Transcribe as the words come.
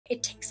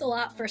it takes a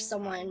lot for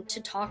someone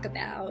to talk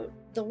about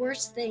the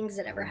worst things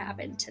that ever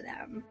happened to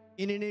them.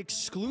 In an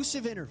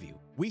exclusive interview,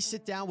 we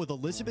sit down with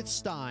Elizabeth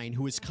Stein,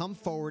 who has come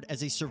forward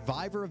as a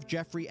survivor of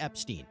Jeffrey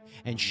Epstein,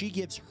 and she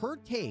gives her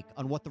take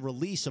on what the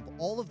release of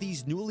all of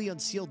these newly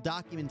unsealed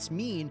documents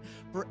mean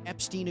for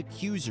Epstein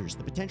accusers,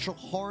 the potential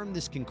harm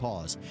this can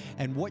cause,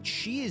 and what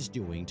she is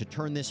doing to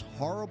turn this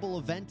horrible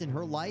event in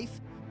her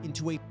life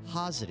into a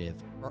positive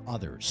for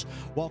others.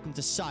 Welcome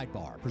to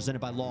Sidebar, presented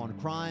by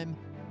Law&Crime.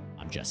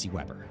 I'm Jesse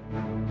Weber.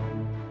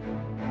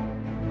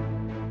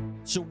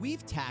 So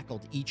we've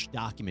tackled each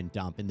document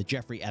dump in the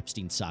Jeffrey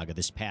Epstein saga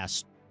this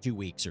past 2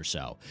 weeks or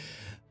so.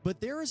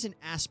 But there is an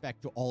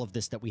aspect to all of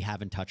this that we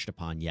haven't touched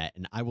upon yet,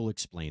 and I will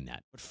explain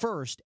that. But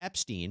first,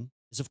 Epstein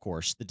is, of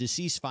course, the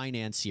deceased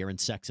financier and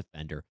sex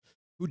offender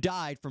who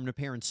died from an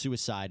apparent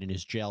suicide in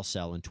his jail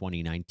cell in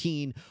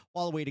 2019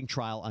 while awaiting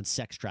trial on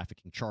sex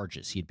trafficking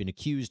charges. He had been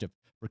accused of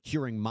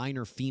procuring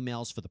minor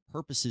females for the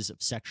purposes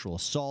of sexual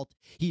assault.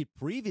 He had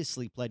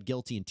previously pled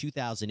guilty in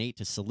 2008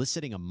 to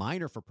soliciting a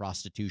minor for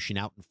prostitution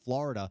out in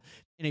Florida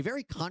in a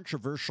very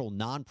controversial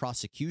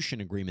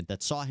non-prosecution agreement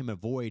that saw him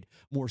avoid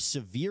more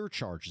severe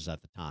charges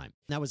at the time.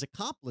 Now, his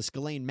accomplice,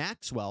 Ghislaine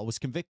Maxwell, was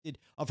convicted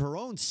of her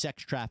own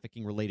sex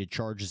trafficking-related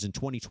charges in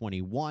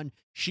 2021.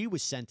 She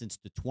was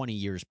sentenced to 20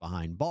 years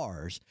behind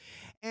bars.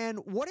 And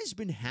what has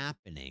been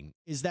happening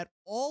is that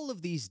all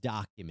of these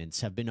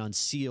documents have been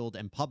unsealed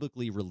and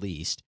publicly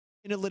released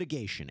in a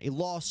litigation, a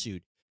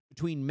lawsuit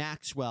between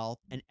Maxwell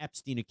and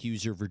Epstein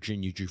accuser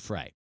Virginia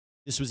Giuffre.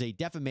 This was a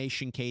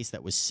defamation case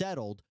that was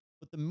settled,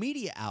 but the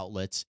media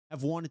outlets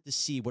have wanted to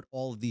see what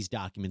all of these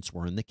documents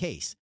were in the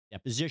case.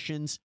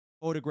 Depositions,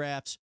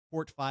 photographs,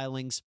 court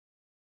filings,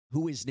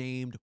 who is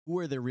named, who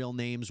are their real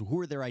names,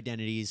 who are their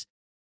identities.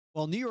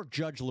 Well, New York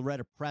Judge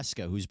Loretta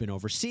Preska, who's been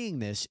overseeing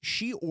this,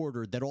 she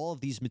ordered that all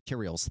of these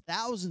materials,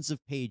 thousands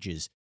of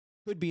pages,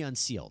 could be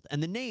unsealed,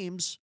 and the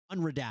names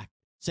unredacted,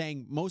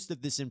 saying most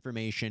of this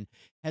information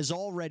has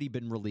already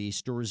been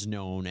released or is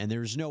known, and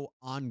there's no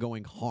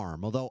ongoing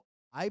harm. Although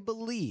I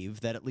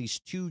believe that at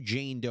least 2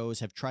 Jane Does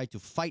have tried to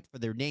fight for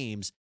their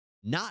names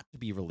not to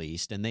be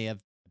released, and they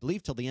have, I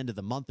believe, till the end of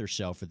the month or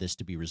so for this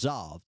to be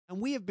resolved. And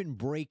we have been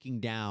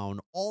breaking down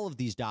all of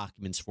these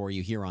documents for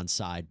you here on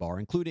Sidebar,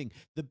 including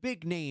the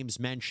big names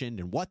mentioned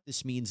and what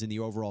this means in the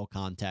overall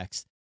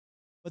context.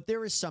 But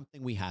there is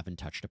something we haven't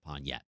touched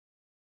upon yet.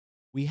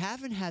 We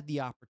haven't had the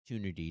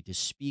opportunity to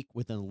speak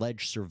with an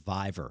alleged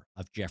survivor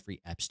of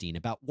Jeffrey Epstein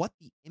about what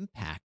the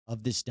impact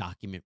of this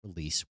document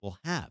release will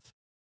have.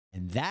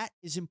 And that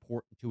is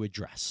important to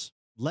address.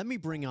 Let me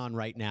bring on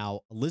right now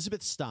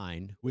Elizabeth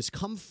Stein, who has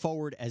come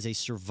forward as a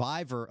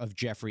survivor of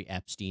Jeffrey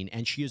Epstein,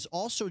 and she is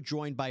also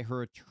joined by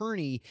her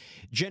attorney,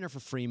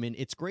 Jennifer Freeman.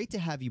 It's great to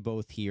have you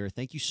both here.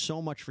 Thank you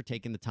so much for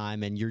taking the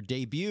time and your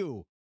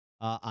debut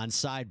on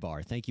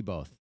Sidebar. Thank you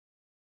both.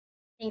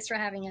 Thanks for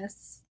having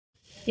us.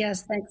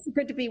 Yes, thanks.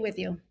 Good to be with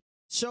you.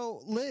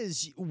 So,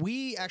 Liz,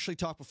 we actually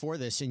talked before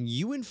this, and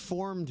you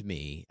informed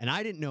me, and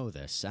I didn't know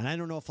this, and I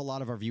don't know if a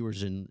lot of our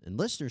viewers and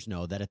listeners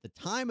know, that at the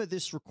time of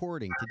this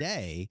recording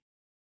today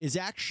is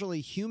actually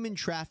Human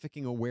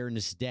Trafficking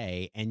Awareness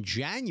Day, and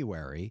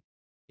January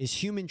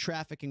is Human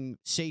Trafficking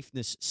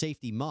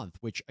Safety Month,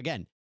 which,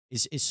 again,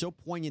 is so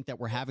poignant that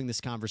we're having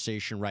this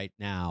conversation right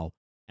now.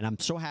 And I'm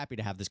so happy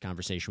to have this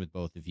conversation with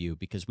both of you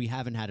because we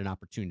haven't had an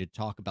opportunity to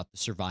talk about the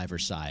survivor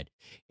side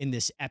in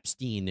this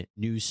Epstein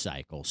news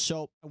cycle.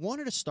 So I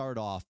wanted to start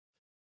off,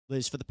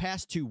 Liz, for the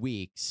past 2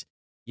 weeks,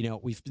 you know,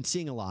 we've been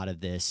seeing a lot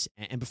of this.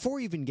 And before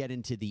we even get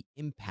into the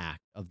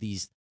impact of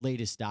these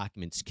latest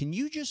documents, can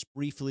you just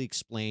briefly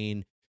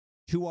explain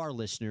to our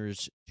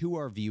listeners, to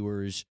our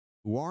viewers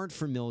who aren't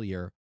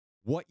familiar,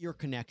 what your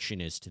connection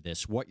is to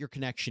this, what your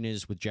connection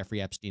is with Jeffrey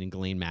Epstein and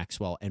Ghislaine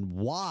Maxwell, and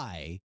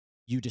why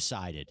you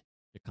decided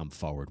to come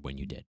forward when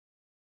you did?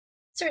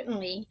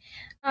 Certainly.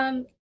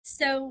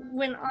 So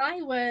when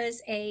I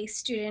was a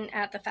student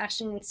at the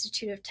Fashion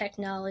Institute of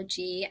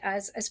Technology,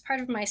 as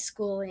part of my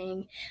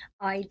schooling,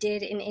 I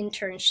did an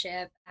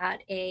internship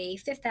at a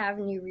Fifth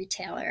Avenue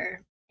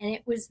retailer, and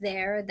it was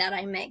there that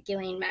I met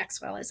Ghislaine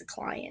Maxwell as a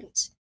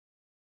client.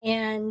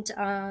 And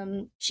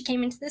she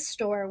came into the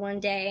store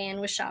one day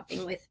and was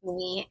shopping with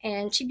me,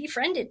 and she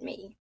befriended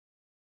me.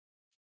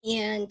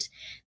 And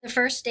the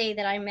first day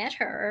that I met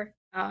her,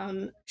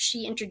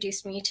 she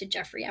introduced me to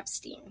Jeffrey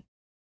Epstein,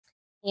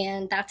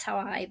 and that's how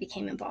I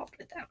became involved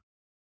with them.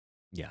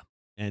 Yeah.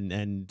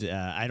 And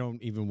I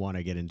don't even want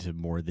to get into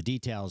more of the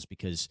details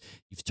because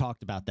you've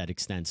talked about that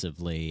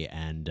extensively,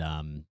 and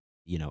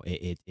you know,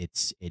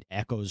 it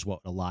echoes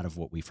a lot of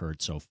what we've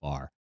heard so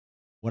far.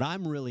 What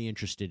I'm really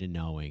interested in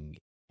knowing,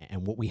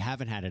 and what we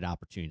haven't had an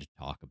opportunity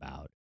to talk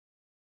about,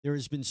 there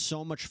has been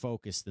so much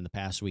focus in the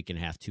past week and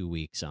a half, 2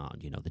 weeks on,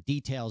 you know, the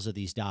details of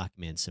these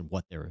documents and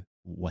what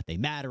they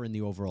matter in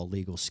the overall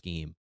legal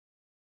scheme.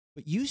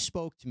 But you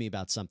spoke to me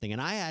about something, and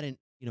I hadn't,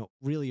 you know,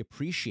 really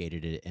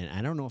appreciated it, and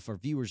I don't know if our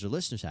viewers or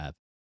listeners have,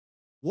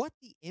 what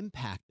the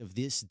impact of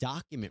this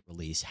document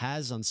release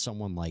has on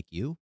someone like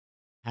you,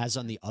 has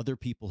on the other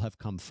people who have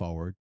come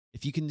forward,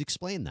 if you can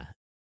explain that.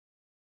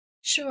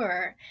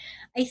 Sure.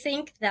 I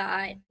think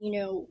that,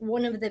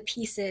 one of the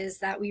pieces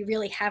that we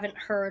really haven't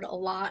heard a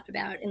lot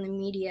about in the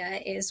media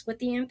is what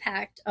the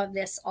impact of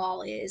this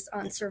all is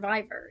on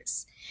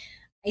survivors.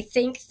 I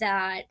think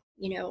that,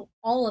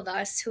 all of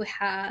us who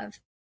have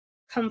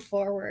come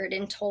forward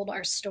and told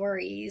our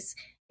stories,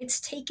 it's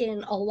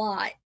taken a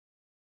lot.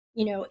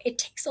 It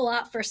takes a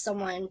lot for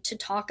someone to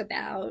talk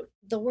about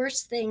the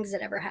worst things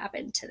that ever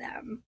happened to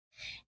them.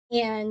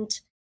 And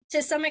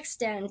to some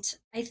extent,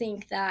 I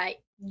think that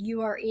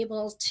you are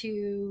able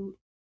to,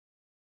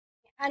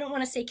 I don't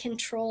want to say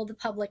control the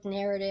public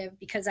narrative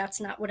because that's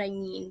not what I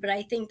mean, but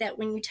I think that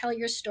when you tell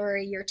your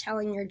story, you're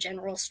telling your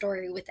general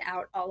story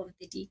without all of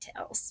the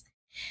details.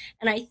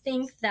 And I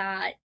think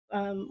that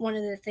one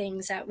of the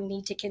things that we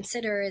need to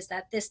consider is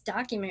that this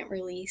document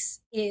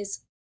release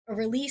is a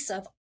release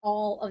of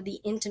all of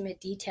the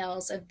intimate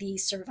details of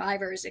these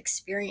survivors'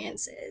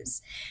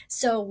 experiences.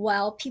 So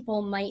while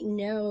people might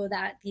know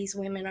that these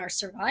women are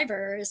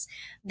survivors,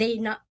 they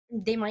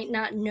might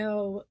not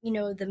know,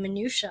 the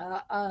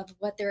minutia of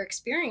what their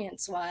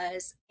experience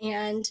was.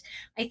 And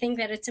I think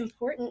that it's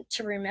important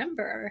to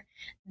remember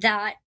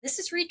that this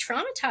is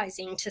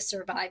re-traumatizing to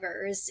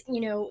survivors.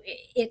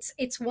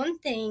 It's one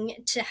thing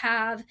to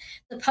have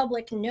the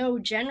public know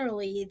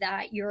generally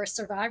that you're a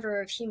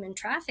survivor of human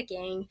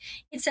trafficking.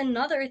 It's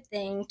another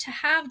thing to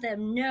have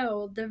them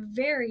know the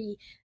very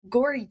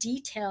gory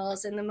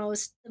details and the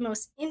most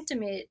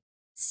intimate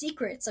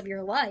secrets of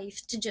your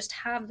life. To just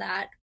have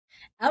that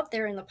out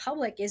there in the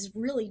public is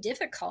really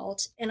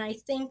difficult. And I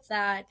think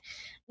that,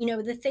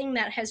 the thing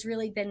that has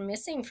really been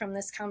missing from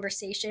this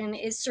conversation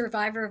is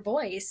survivor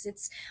voice.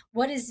 It's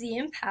what is the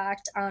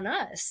impact on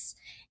us?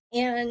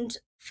 And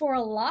for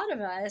a lot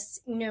of us,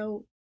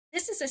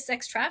 this is a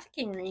sex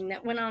trafficking ring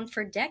that went on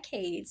for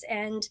decades,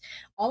 and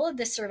all of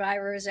the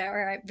survivors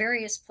are at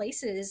various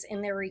places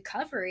in their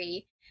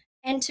recovery.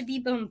 And to be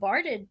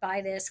bombarded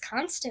by this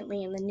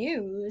constantly in the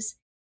news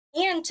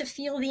and to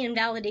feel the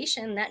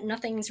invalidation that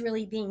nothing's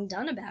really being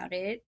done about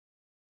it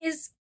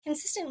is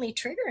consistently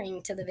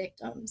triggering to the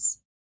victims.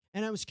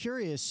 And I was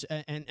curious,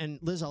 and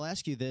Liz, I'll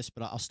ask you this,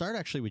 but I'll start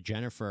actually with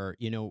Jennifer.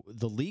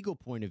 The legal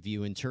point of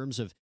view in terms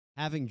of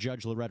having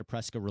Judge Loretta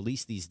Preska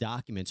release these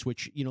documents,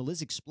 which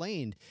Liz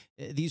explained,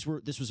 this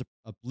was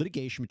a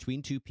litigation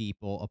between two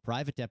people, a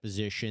private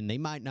deposition. They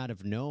might not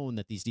have known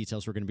that these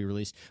details were going to be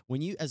released.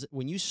 When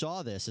you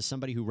saw this as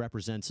somebody who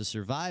represents a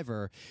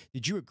survivor,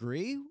 did you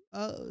agree,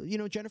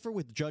 Jennifer,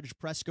 with Judge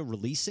Preska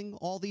releasing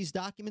all these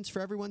documents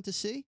for everyone to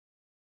see?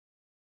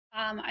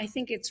 I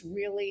think it's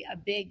really a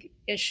big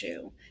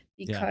issue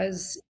Yeah.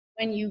 because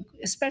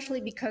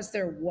especially because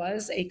there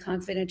was a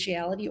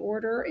confidentiality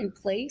order in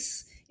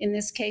place in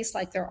this case,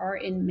 like there are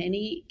in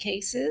many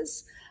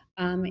cases.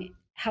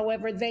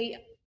 However,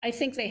 I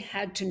think they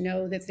had to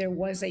know that there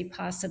was a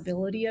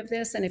possibility of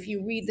this. And if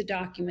you read the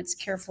documents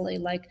carefully,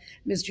 like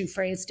Ms.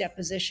 Dufresne's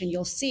deposition,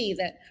 you'll see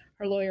that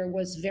her lawyer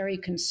was very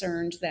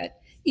concerned that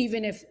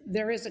even if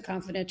there is a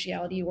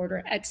confidentiality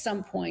order, at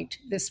some point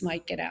this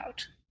might get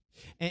out.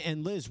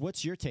 And Liz,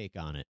 what's your take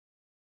on it?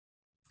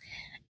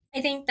 I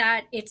think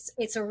that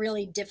it's a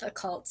really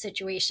difficult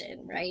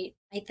situation, right?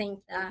 I think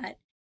that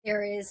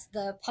there is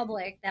the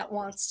public that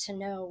wants to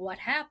know what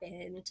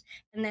happened,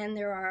 and then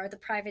there are the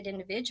private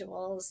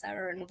individuals that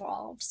are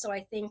involved. So I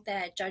think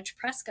that Judge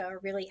Preska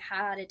really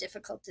had a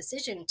difficult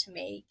decision to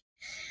make.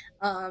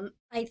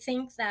 I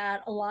think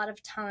that a lot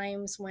of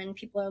times when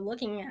people are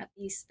looking at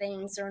these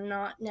things, they're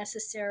not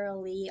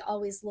necessarily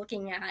always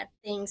looking at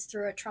things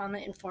through a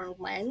trauma-informed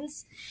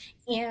lens.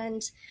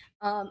 And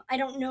I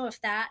don't know if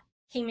that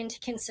came into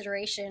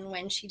consideration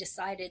when she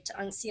decided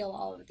to unseal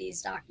all of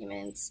these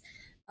documents.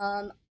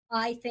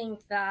 I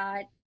think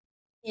that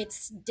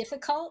it's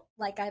difficult,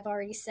 like I've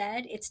already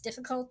said, it's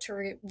difficult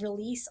to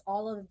release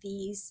all of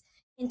these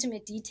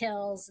intimate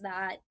details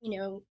that,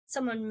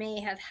 someone may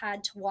have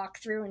had to walk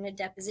through in a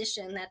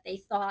deposition that they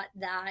thought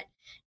that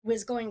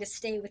was going to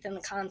stay within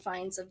the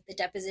confines of the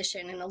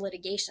deposition and the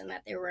litigation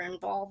that they were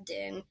involved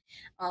in.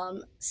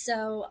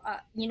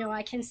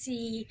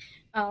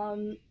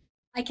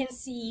 I can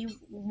see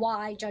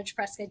why Judge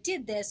Preska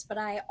did this, but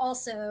I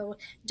also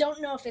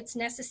don't know if it's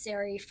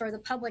necessary for the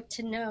public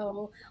to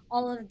know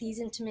all of these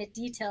intimate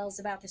details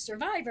about the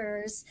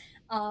survivors,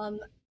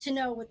 to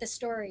know what the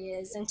story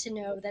is and to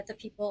know that the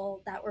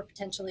people that were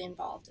potentially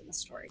involved in the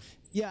story.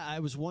 Yeah, I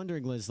was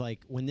wondering, Liz,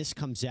 like when this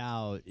comes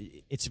out,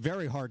 it's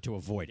very hard to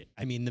avoid it.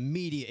 I mean, the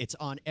media, it's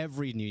on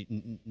every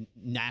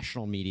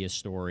national media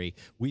story.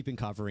 We've been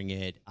covering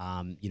it.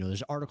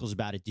 There's articles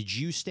about it. Did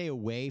you stay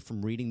away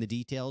from reading the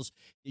details?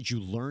 Did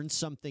you learn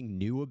something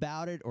new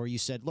about it? Or you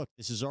said, look,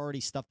 this is already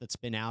stuff that's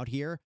been out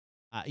here.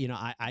 I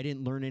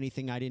didn't learn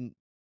anything. I didn't,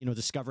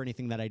 discover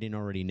anything that I didn't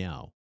already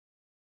know.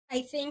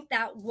 I think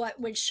that what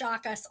would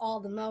shock us all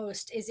the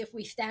most is if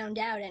we found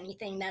out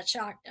anything that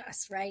shocked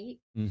us, right?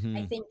 I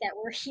Hmm. think that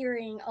we're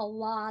hearing a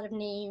lot of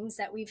names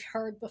that we've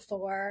heard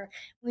before.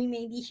 We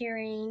may be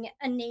hearing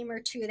a name or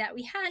two that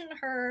we hadn't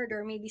heard,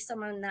 or maybe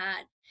someone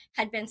that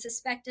had been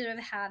suspected of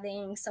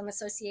having some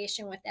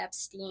association with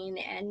Epstein,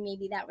 and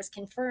maybe that was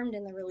confirmed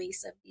in the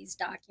release of these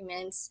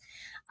documents.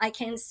 I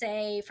can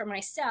say for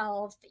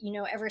myself,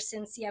 ever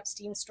since the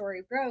Epstein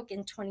story broke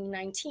in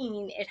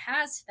 2019, it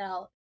has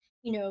felt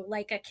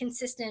like a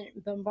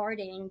consistent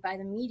bombarding by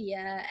the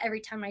media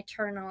every time I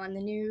turn on the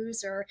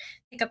news or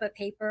pick up a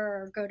paper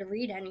or go to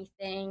read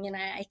anything. And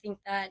I think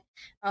that,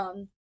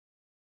 um,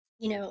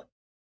 you know,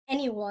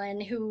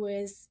 anyone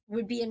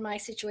would be in my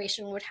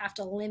situation would have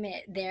to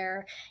limit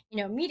their,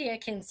 media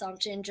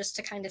consumption just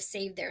to kind of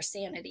save their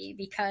sanity,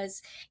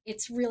 because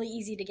it's really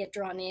easy to get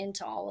drawn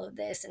into all of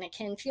this, and it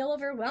can feel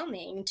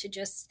overwhelming to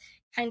just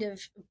kind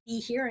of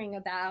be hearing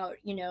about,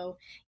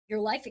 your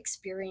life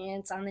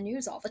experience on the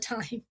news all the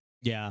time.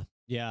 Yeah.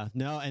 Yeah.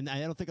 No, and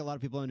I don't think a lot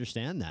of people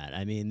understand that.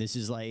 I mean, this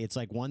is like, it's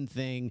like one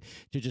thing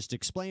to just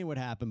explain what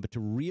happened, but to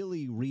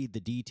really read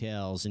the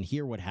details and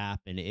hear what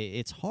happened,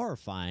 it's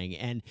horrifying.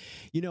 And,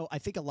 I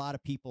think a lot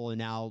of people are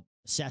now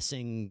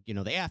assessing,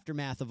 the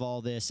aftermath of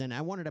all this. And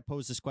I wanted to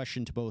pose this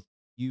question to both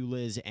you,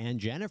 Liz, and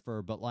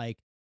Jennifer, but like,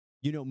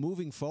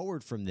 moving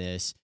forward from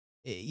this,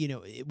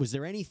 was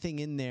there anything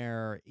in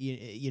there,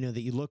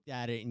 that you looked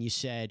at it and you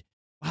said,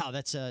 wow,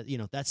 that's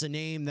a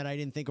name that I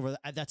didn't think of.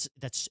 That's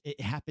it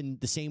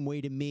happened the same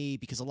way to me,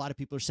 because a lot of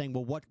people are saying,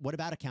 well, what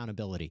about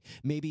accountability?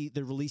 Maybe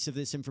the release of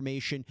this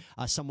information,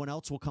 someone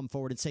else will come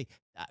forward and say,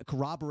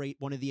 corroborate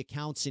one of the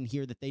accounts in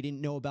here that they didn't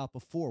know about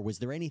before. Was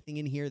there anything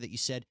in here that you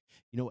said,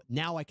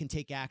 now I can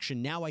take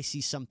action? Now I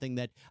see something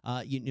that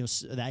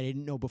that I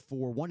didn't know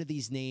before. One of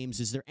these names.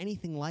 Is there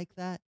anything like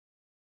that?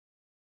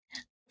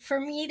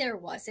 For me, there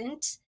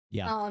wasn't.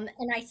 Yeah.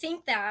 And I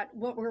think that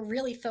what we're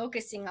really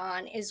focusing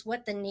on is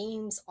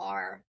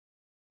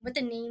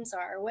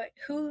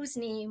whose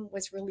name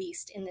was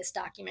released in this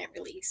document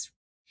release.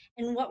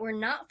 And what we're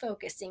not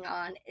focusing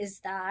on is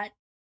that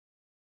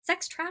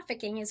sex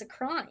trafficking is a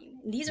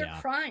crime. These are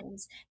Yeah.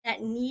 crimes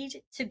that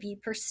need to be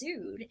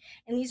pursued.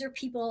 And these are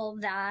people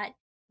that,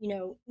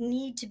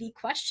 need to be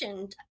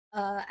questioned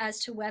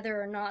as to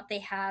whether or not they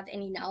have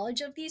any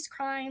knowledge of these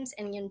crimes,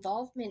 any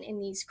involvement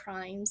in these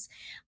crimes.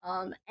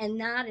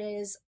 And that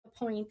is a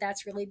point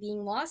that's really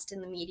being lost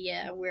in the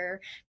media. We're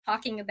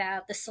talking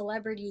about the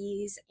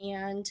celebrities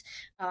and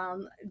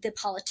the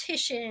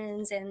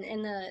politicians and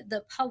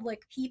the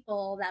public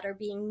people that are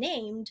being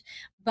named,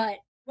 but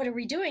what are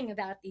we doing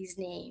about these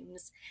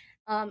names?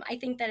 I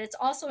think that it's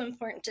also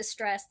important to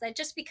stress that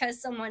just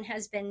because someone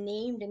has been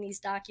named in these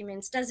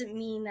documents doesn't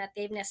mean that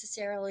they've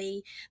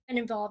necessarily been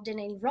involved in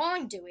any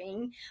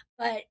wrongdoing,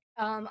 but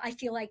I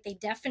feel like they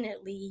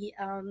definitely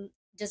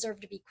deserve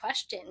to be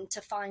questioned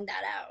to find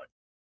that out.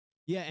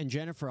 Yeah, and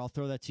Jennifer, I'll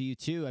throw that to you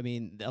too. I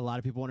mean, a lot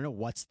of people want to know,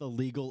 what's the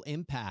legal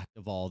impact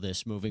of all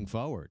this moving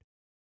forward?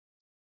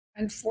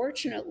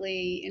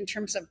 Unfortunately, in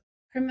terms of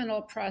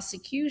criminal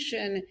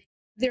prosecution,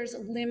 there's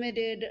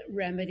limited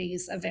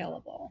remedies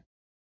available.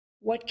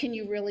 What can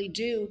you really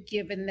do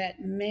given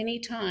that many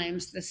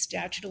times the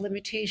statute of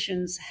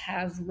limitations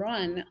have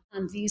run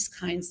on these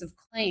kinds of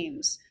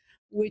claims,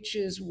 which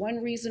is one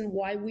reason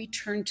why we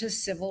turn to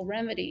civil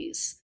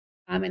remedies.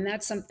 And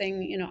that's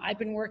something, I've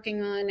been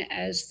working on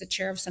as the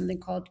chair of something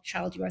called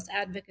Child US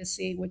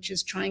Advocacy, which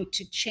is trying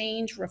to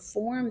change,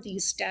 reform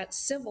these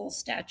civil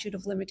statute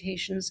of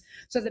limitations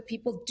so that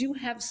people do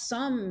have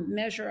some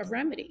measure of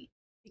remedy,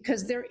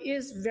 because there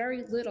is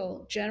very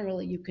little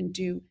generally you can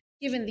do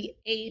given the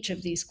age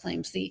of these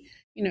claims.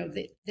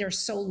 They're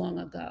so long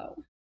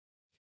ago.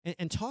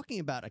 And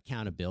talking about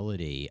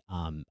accountability,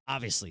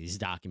 obviously these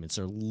documents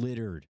are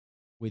littered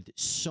with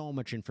so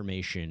much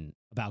information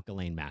about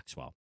Ghislaine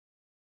Maxwell.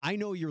 I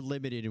know you're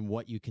limited in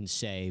what you can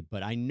say,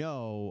 but I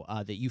know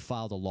that you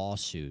filed a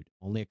lawsuit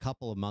only a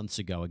couple of months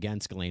ago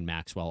against Ghislaine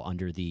Maxwell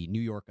under the New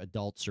York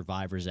Adult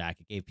Survivors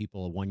Act. It gave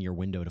people a 1-year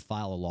window to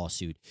file a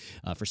lawsuit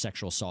for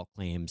sexual assault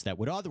claims that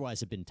would otherwise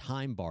have been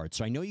time barred.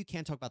 So I know you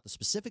can't talk about the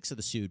specifics of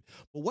the suit,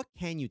 but what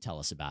can you tell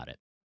us about it?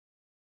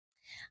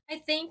 I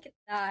think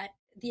that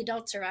the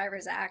Adult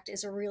Survivors Act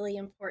is a really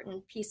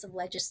important piece of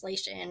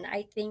legislation.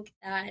 I think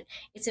that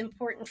it's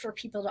important for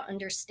people to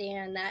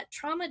understand that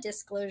trauma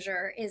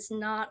disclosure is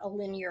not a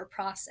linear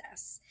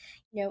process.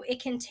 It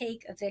can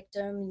take a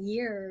victim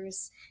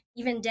years,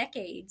 even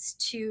decades,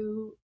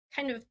 to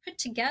kind of put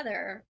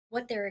together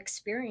what their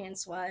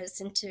experience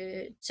was and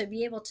to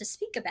be able to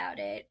speak about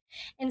it.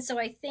 And so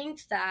I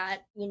think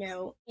that,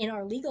 in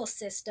our legal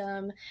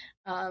system,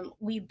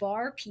 we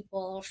bar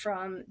people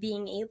from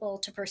being able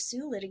to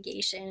pursue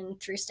litigation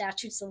through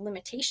statutes of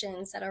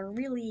limitations that are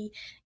really,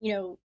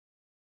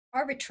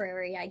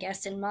 arbitrary, I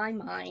guess, in my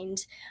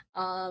mind.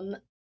 Um,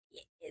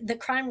 the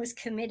crime was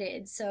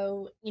committed.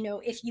 So,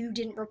 if you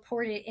didn't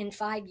report it in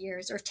 5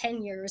 years or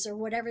 10 years or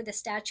whatever the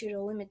statute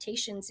of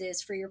limitations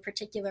is for your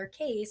particular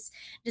case,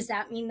 does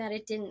that mean that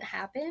it didn't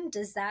happen?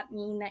 Does that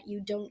mean that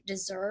you don't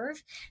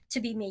deserve to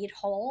be made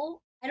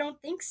whole? I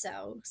don't think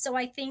so. So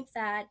I think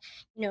that,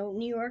 New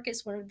York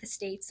is one of the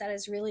states that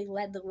has really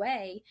led the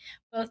way,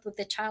 both with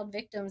the Child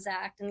Victims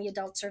Act and the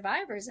Adult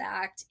Survivors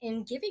Act,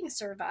 in giving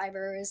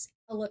survivors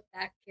a look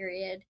back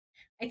period.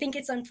 I think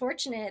it's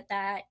unfortunate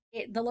that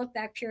the look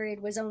back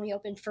period was only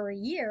open for a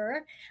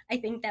year. I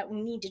think that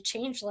we need to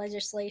change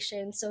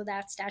legislation so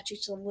that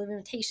statutes of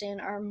limitation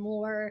are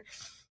more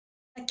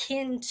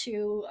akin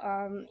to,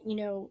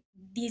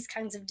 these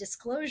kinds of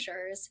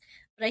disclosures.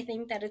 But I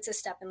think that it's a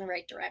step in the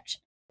right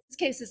direction. This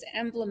case is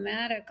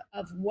emblematic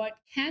of what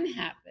can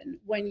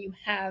happen when you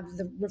have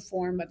the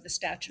reform of the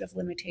statute of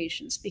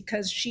limitations,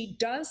 because she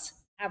does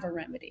have a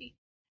remedy.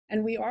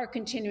 And we are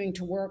continuing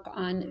to work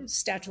on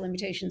statute of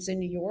limitations in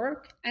New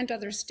York and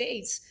other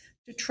states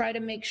to try to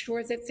make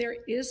sure that there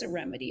is a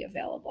remedy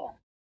available,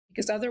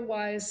 because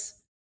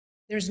otherwise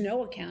there's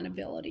no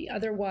accountability.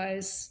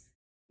 Otherwise,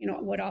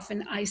 what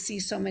often I see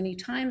so many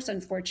times,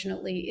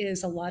 unfortunately,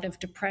 is a lot of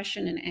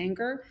depression and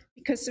anger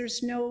because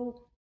there's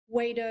no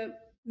way to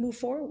move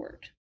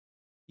forward.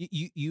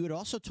 You had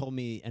also told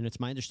me, and it's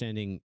my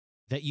understanding,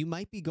 that you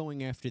might be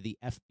going after the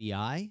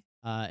FBI.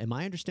 Am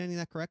I understanding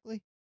that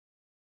correctly?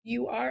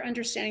 You are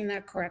understanding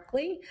that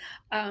correctly.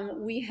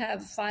 We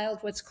have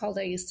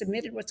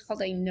submitted what's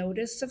called a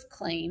notice of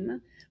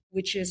claim,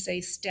 which is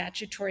a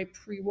statutory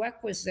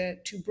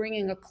prerequisite to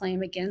bringing a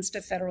claim against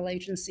a federal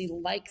agency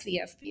like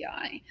the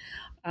FBI.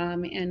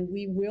 And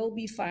we will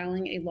be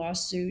filing a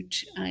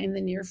lawsuit in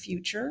the near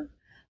future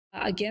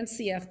against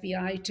the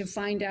FBI to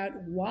find out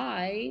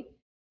why,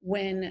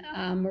 when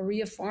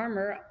Maria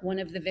Farmer, one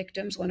of the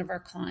victims, one of our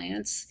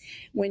clients,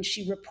 when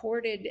she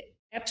reported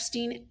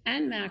Epstein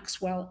and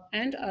Maxwell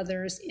and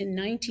others in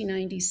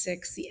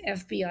 1996, the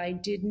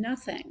FBI did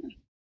nothing.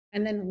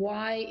 And then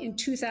why in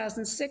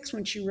 2006,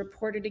 when she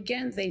reported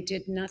again, they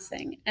did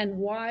nothing. And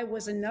why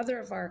was another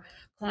of our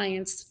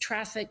clients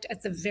trafficked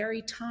at the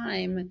very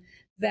time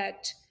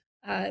that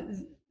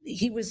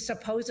Epstein was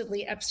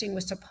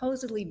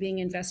supposedly being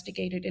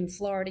investigated in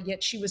Florida,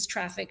 yet she was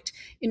trafficked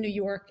in New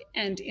York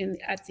and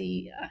at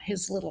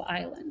his little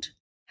island?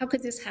 How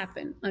could this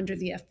happen under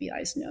the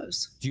FBI's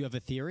nose? Do you have a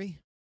theory?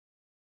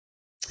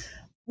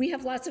 We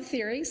have lots of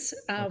theories,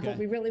 but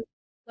we really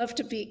love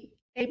to be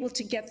able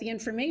to get the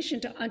information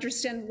to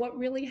understand what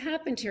really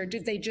happened here.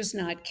 Did they just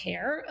not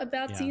care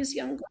about these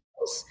young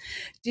girls?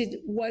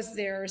 Was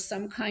there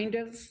some kind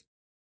of,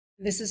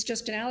 this is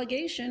just an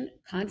allegation,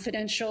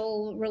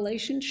 confidential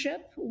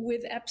relationship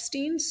with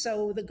Epstein,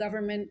 so the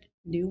government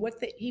knew what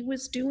he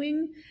was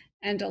doing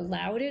and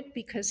allowed it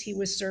because he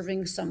was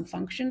serving some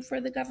function for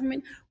the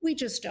government? We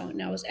just don't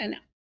know. And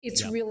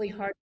it's really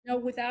hard to know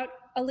without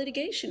a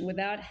litigation,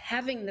 without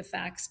having the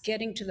facts,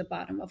 getting to the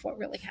bottom of what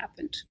really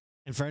happened.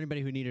 And for anybody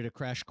who needed a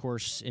crash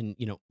course in,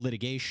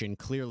 litigation,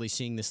 clearly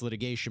seeing this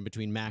litigation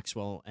between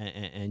Maxwell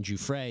and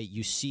Giuffre,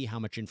 you see how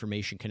much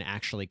information can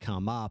actually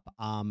come up.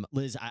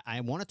 Liz,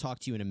 I want to talk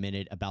to you in a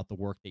minute about the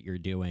work that you're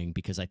doing,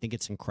 because I think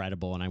it's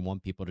incredible and I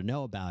want people to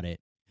know about it.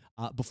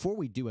 Before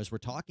we do, as we're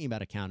talking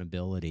about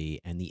accountability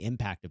and the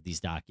impact of these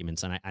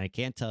documents, and I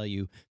can't tell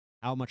you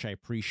how much I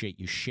appreciate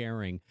you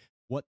sharing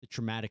what the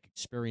traumatic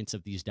experience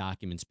of these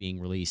documents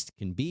being released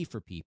can be for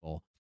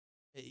people.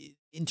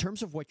 In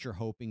terms of what you're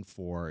hoping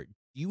for,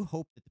 do you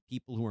hope that the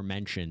people who are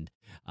mentioned,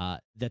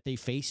 that they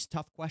face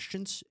tough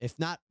questions, if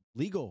not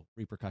legal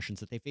repercussions,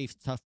 that they face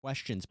tough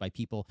questions by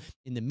people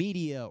in the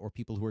media or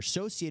people who are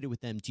associated with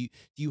them? Do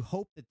you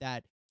hope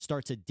that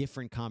starts a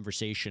different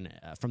conversation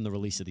from the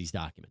release of these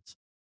documents?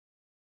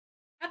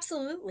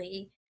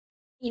 Absolutely.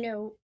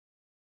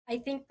 I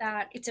think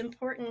that it's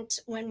important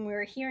when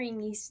we're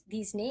hearing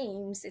these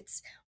names,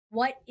 it's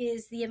what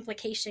is the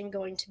implication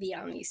going to be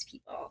on these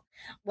people?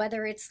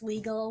 Whether it's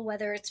legal,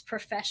 whether it's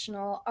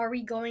professional, are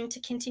we going to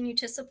continue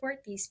to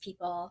support these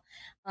people?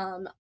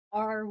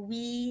 Are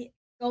we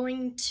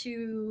going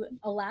to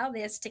allow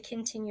this to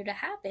continue to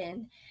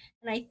happen?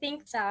 And I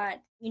think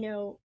that,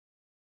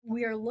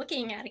 we are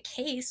looking at a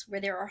case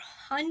where there are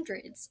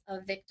hundreds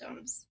of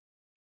victims.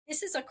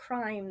 This is a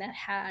crime that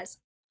has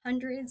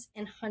hundreds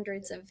and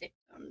hundreds of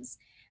victims.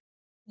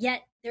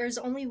 Yet there's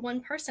only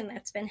one person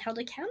that's been held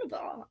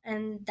accountable,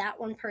 and that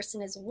one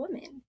person is a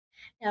woman.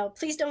 Now,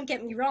 please don't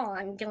get me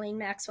wrong, Ghislaine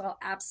Maxwell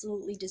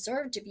absolutely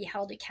deserved to be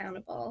held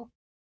accountable,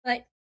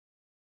 but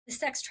the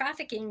sex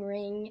trafficking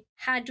ring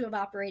had to have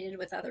operated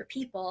with other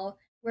people.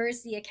 Where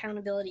is the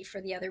accountability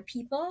for the other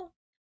people?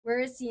 Where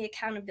is the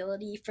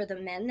accountability for the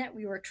men that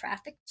we were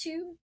trafficked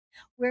to?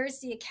 Where is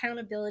the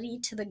accountability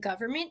to the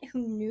government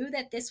who knew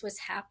that this was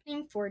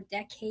happening for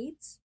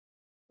decades?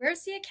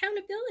 Where's the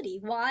accountability?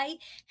 Why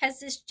has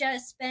this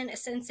just been a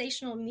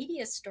sensational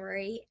media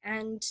story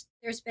and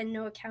there's been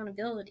no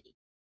accountability?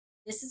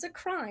 This is a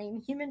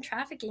crime. Human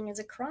trafficking is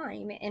a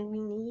crime, and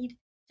we need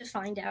to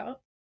find out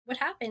what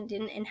happened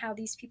and how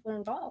these people are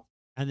involved.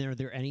 And are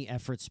there any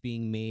efforts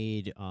being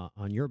made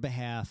on your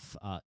behalf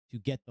to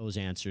get those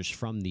answers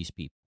from these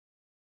people?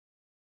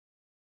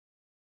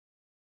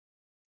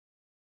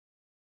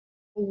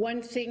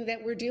 One thing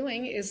that we're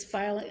doing is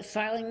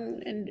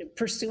filing and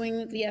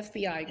pursuing the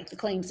FBI, the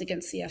claims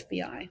against the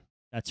FBI.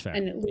 That's fair.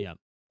 And yeah.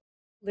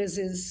 Liz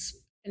is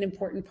an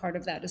important part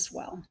of that as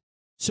well.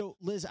 So,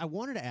 Liz, I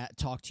wanted to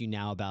talk to you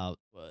now about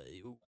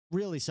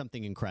really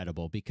something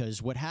incredible,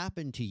 because what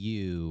happened to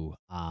you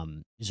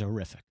is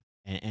horrific,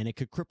 and it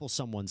could cripple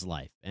someone's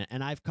life.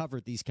 And I've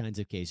covered these kinds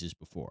of cases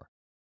before.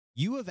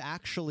 You have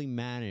actually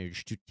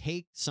managed to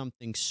take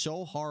something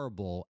so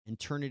horrible and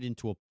turn it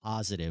into a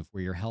positive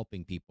where you're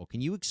helping people.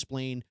 Can you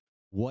explain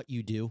what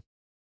you do?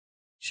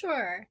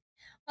 Sure.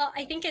 Well,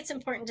 I think it's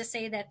important to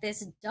say that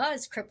this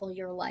does cripple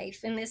your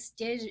life, and this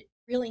did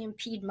really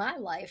impede my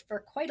life for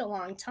quite a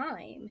long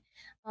time.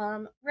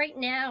 Right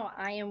now,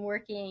 I am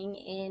working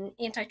in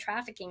anti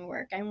trafficking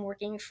work. I'm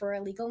working for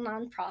a legal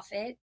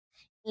nonprofit,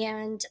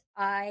 and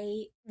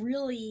I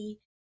really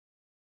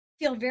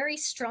feel very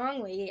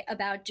strongly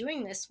about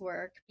doing this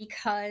work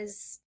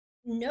because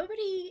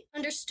nobody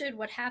understood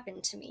what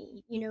happened to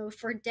me. You know,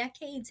 for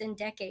decades and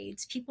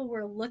decades, people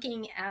were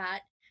looking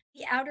at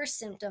the outer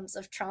symptoms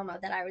of trauma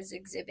that I was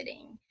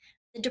exhibiting: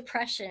 the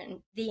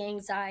depression, the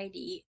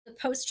anxiety, the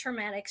post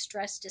traumatic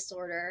stress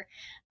disorder,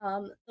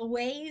 the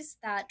ways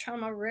that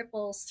trauma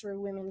ripples through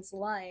women's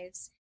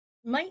lives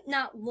might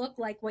not look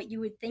like what you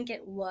would think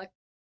it looked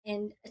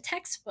in a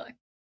textbook.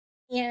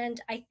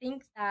 And I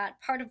think that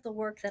part of the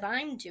work that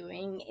I'm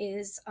doing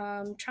is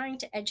trying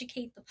to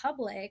educate the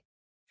public,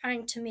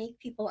 trying to make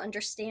people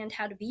understand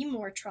how to be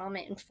more trauma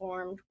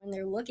informed when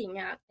they're looking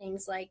at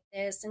things like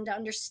this, and to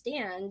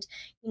understand,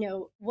 you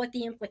know, what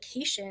the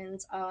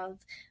implications of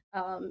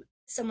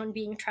someone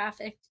being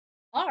trafficked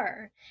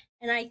are.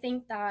 And I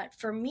think that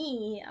for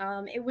me,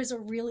 it was a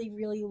really,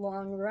 really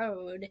long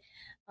road.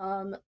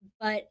 Um,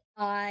 but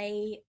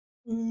I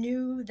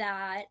knew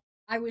that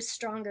I was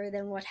stronger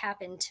than what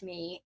happened to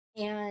me,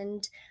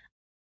 and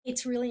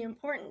it's really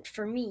important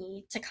for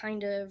me to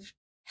kind of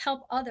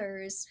help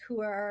others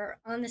who are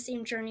on the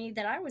same journey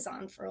that I was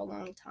on for a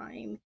long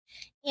time,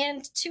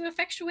 and to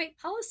effectuate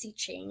policy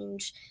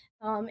change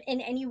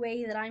in any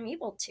way that I'm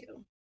able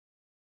to.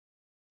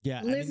 Yeah,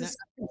 I Liz mean is that. such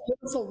a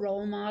beautiful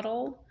role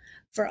model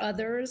for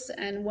others.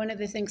 And one of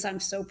the things I'm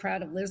so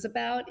proud of Liz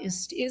about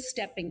is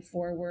stepping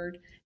forward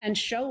and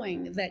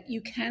showing that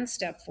you can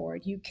step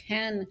forward, you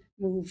can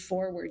move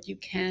forward, you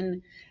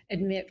can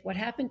admit what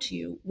happened to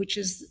you, which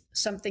is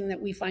something that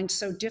we find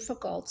so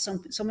difficult.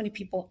 So many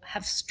people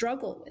have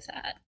struggled with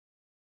that.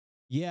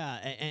 Yeah,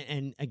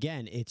 and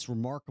again, it's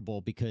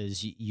remarkable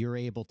because you're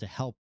able to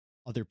help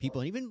other people,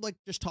 and even like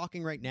just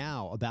talking right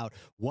now about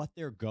what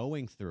they're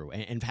going through,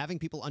 and having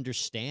people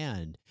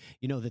understand,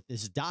 that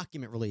this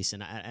document release,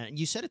 and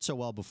you said it so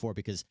well before,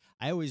 because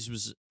I always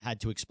was had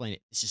to explain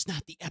it. This is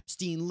not the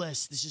Epstein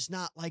list. This is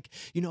not like,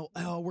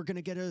 oh, we're going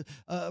to get an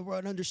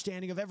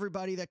understanding of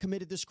everybody that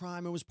committed this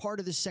crime and was part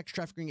of this sex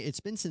trafficking.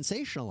 It's been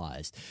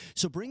sensationalized.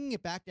 So bringing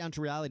it back down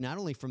to reality, not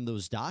only from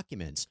those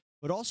documents,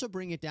 but also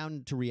bring it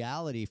down to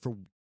reality for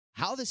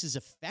how this is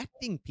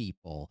affecting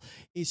people,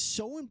 is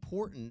so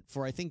important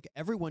for, I think,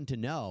 everyone to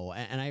know.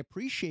 And I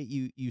appreciate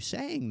you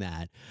saying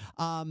that.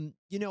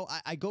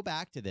 I go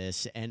back to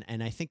this, and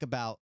I think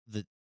about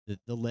the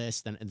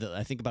list, and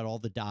I think about all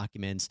the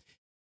documents.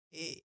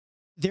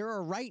 There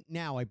are right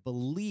now, I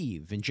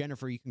believe, and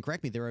Jennifer, you can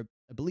correct me, there are,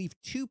 I believe,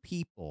 two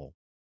people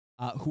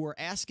who are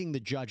asking the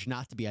judge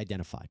not to be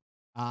identified.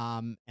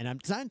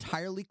 It's not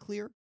entirely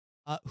clear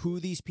who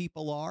these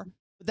people are.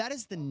 But that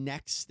is the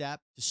next step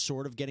to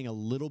sort of getting a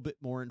little bit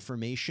more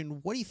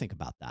information. What do you think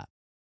about that?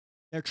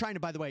 They're trying to,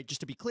 by the way,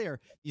 just to be clear,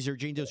 these are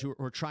Jane Does who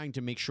are trying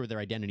to make sure their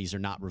identities are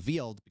not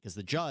revealed, because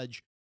the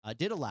judge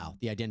did allow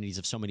the identities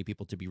of so many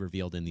people to be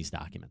revealed in these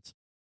documents.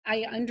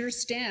 I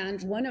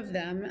understand one of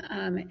them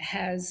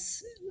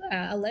has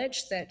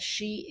alleged that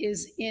she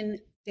is in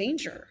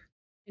danger,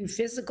 in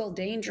physical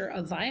danger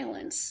of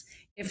violence,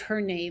 if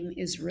her name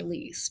is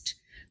released.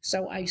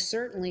 So I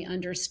certainly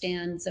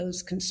understand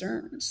those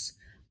concerns.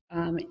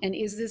 And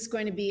is this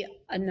going to be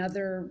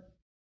another?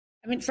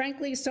 I mean,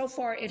 frankly, so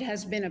far it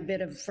has been a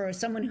bit of, for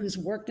someone who's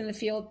worked in the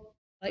field,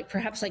 like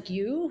perhaps like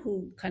you,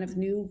 who kind of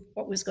knew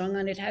what was going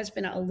on, it has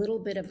been a little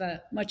bit of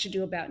a much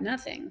ado about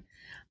nothing,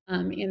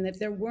 in that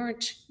there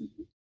weren't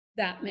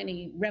that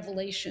many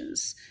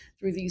revelations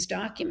through these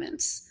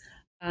documents.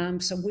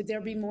 So would there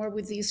be more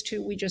with these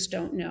two? We just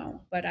don't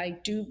know. But I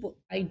do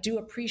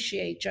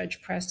appreciate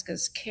Judge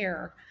Preska's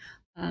care,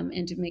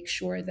 and to make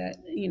sure that,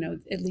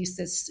 at least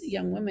this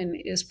young woman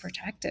is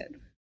protected.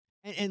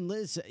 And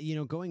Liz,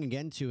 going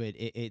again to it,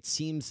 it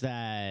seems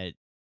that,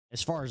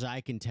 as far as I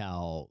can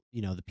tell,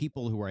 the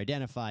people who were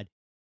identified,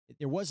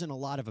 there wasn't a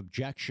lot of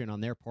objection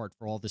on their part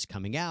for all this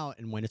coming out.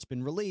 And when it's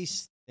been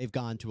released, they've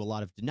gone to a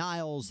lot of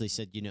denials. They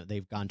said,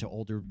 they've gone to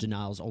older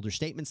denials, older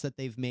statements that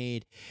they've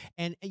made.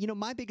 And,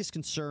 my biggest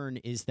concern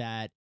is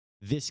that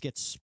this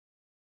gets,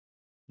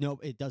 no,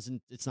 it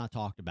doesn't, it's not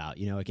talked about,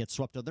 it gets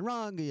swept under the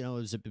rug. It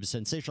was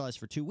sensationalized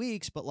for 2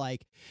 weeks, but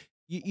like,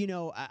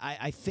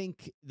 I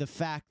think the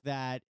fact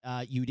that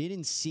you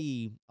didn't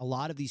see a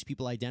lot of these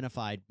people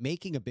identified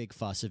making a big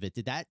fuss of it,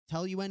 did that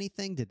tell you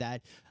anything? Did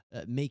that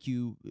make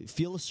you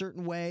feel a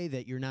certain way,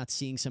 that you're not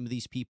seeing some of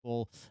these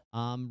people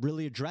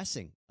really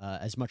addressing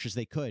as much as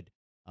they could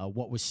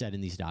what was said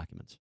in these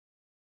documents?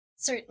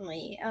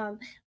 Certainly.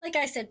 Like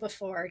I said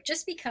before,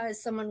 just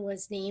because someone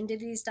was named in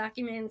these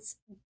documents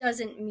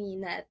doesn't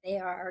mean that they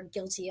are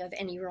guilty of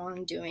any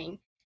wrongdoing.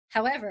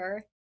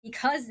 However,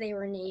 because they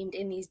were named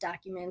in these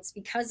documents,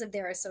 because of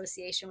their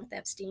association with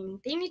Epstein,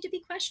 they need to be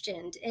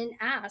questioned and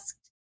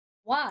asked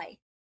why.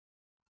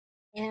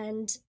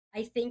 And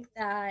I think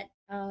that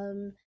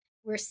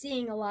we're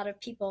seeing a lot of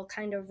people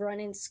kind of run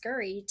and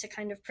scurry to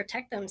kind of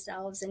protect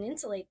themselves and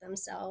insulate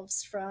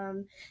themselves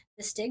from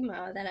the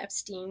stigma that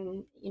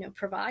Epstein,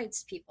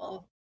 provides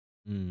people.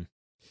 Mm.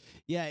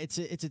 Yeah, it's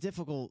a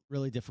difficult,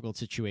 really difficult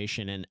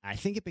situation, and I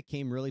think it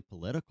became really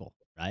political,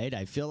 right?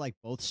 I feel like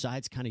both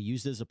sides kind of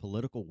used it as a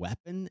political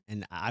weapon,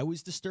 and I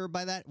was disturbed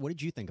by that. What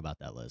did you think about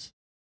that, Liz?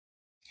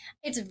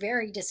 It's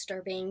very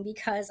disturbing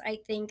because I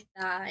think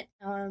that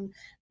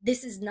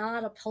this is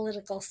not a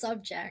political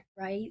subject,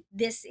 right?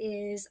 This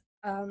is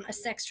a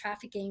sex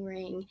trafficking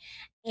ring.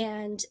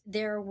 And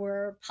there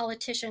were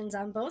politicians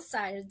on both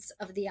sides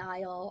of the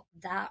aisle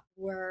that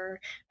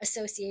were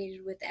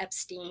associated with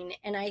Epstein.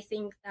 And I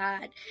think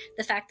that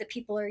the fact that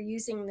people are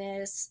using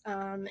this,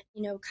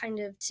 kind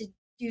of to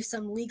do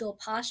some legal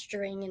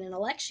posturing in an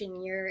election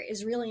year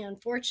is really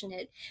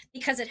unfortunate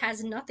because it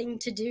has nothing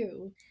to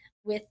do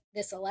with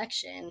this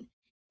election.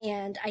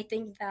 And I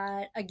think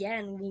that,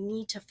 again, we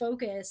need to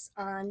focus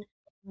on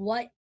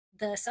what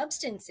the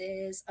substance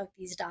is of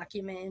these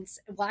documents,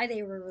 why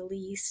they were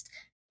released,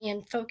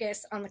 and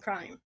focus on the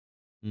crime.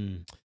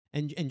 Mm.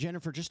 And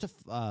Jennifer, just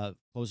to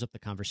close up the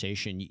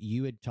conversation,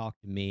 you had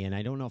talked to me, and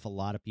I don't know if a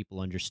lot of people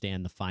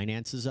understand the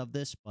finances of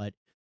this, but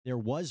there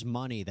was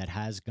money that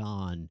has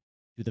gone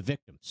to the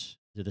victims,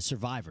 to the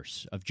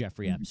survivors of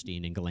Jeffrey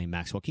Epstein and Ghislaine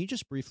Maxwell. Can you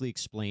just briefly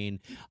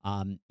explain,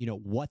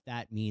 what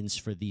that means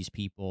for these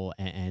people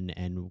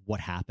and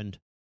what happened?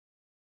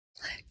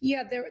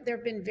 Yeah, there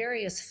have been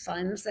various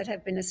funds that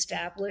have been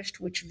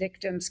established which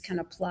victims can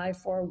apply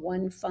for.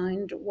 One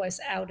fund was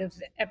out of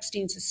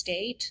Epstein's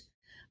estate,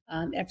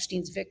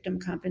 Epstein's Victim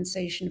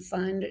Compensation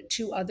Fund.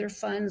 Two other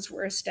funds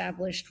were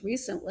established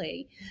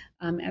recently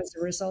as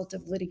a result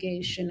of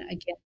litigation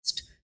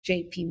against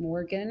JP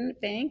Morgan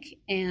Bank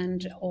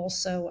and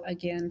also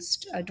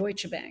against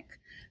Deutsche Bank.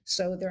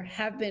 So there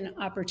have been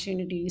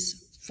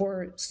opportunities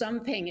for some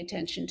paying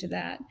attention to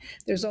that.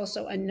 There's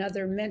also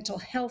another mental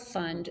health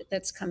fund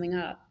that's coming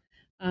up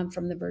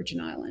from the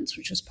Virgin Islands,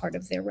 which was part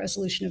of their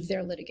resolution of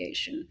their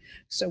litigation.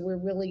 So we're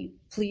really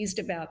pleased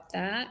about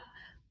that.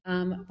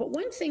 But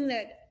one thing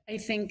that I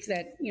think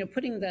that,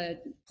 putting the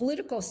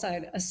political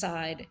side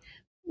aside,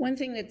 one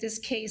thing that this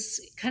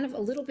case kind of a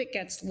little bit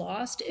gets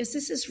lost is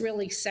this is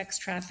really sex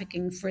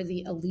trafficking for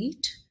the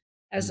elite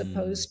as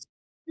opposed to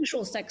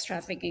usual sex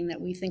trafficking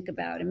that we think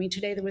about. I mean,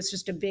 today there was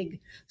just a big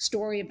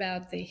story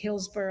about the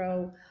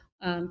Hillsborough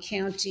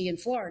County in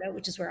Florida,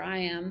 which is where I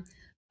am,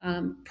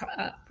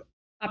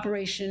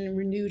 Operation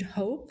Renewed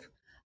Hope,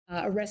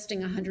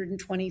 arresting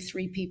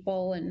 123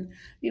 people. And,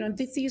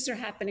 these are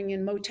happening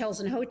in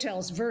motels and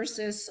hotels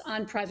versus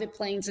on private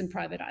planes and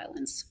private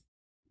islands.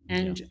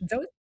 And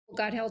those people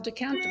got held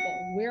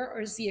accountable.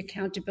 Where is the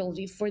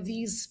accountability for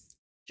these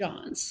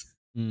Johns?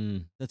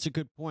 That's a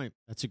good point.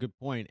 That's a good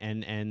point.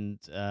 And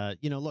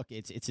look,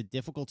 it's a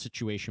difficult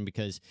situation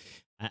because,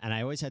 and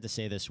I always had to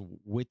say this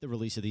with the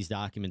release of these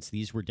documents,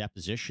 these were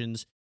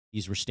depositions,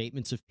 these were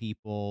statements of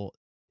people.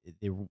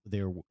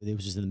 There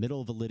was just in the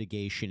middle of a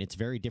litigation. It's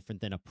very different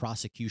than a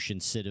prosecution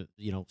set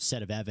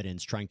of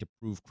evidence trying to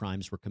prove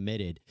crimes were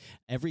committed.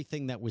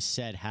 Everything that was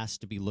said has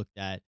to be looked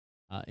at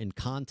in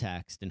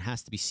context and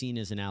has to be seen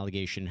as an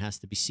allegation, has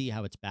to be see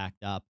how it's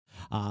backed up.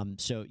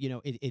 So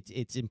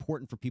it's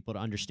important for people to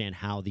understand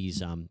how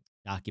these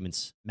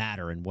documents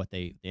matter and what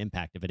the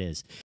impact of it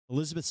is.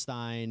 Elizabeth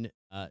Stein,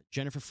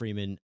 Jennifer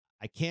Freeman,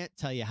 I can't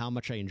tell you how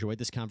much I enjoyed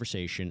this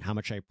conversation, how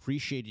much I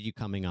appreciated you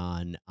coming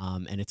on.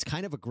 And it's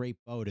kind of a great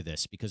bow to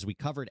this because we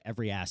covered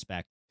every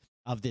aspect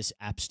of this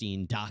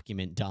Epstein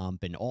document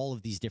dump and all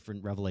of these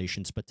different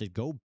revelations. But to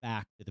go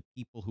back to the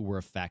people who were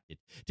affected,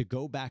 to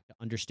go back to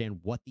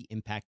understand what the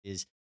impact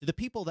is to the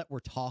people that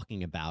we're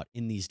talking about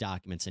in these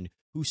documents and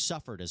who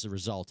suffered as a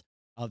result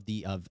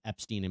of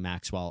Epstein and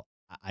Maxwell,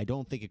 I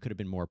don't think it could have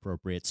been more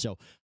appropriate. So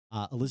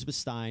Elizabeth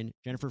Stein,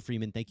 Jennifer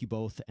Freeman, thank you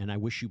both. And I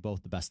wish you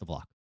both the best of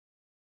luck.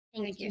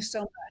 Thank you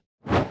so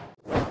much.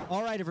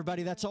 All right,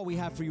 everybody, that's all we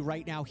have for you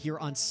right now here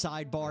on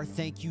Sidebar.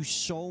 Thank you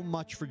so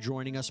much for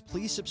joining us.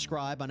 Please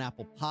subscribe on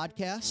Apple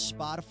Podcasts,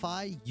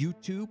 Spotify,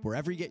 YouTube,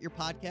 wherever you get your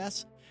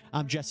podcasts.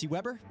 I'm Jesse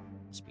Weber.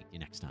 Speak to you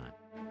next time.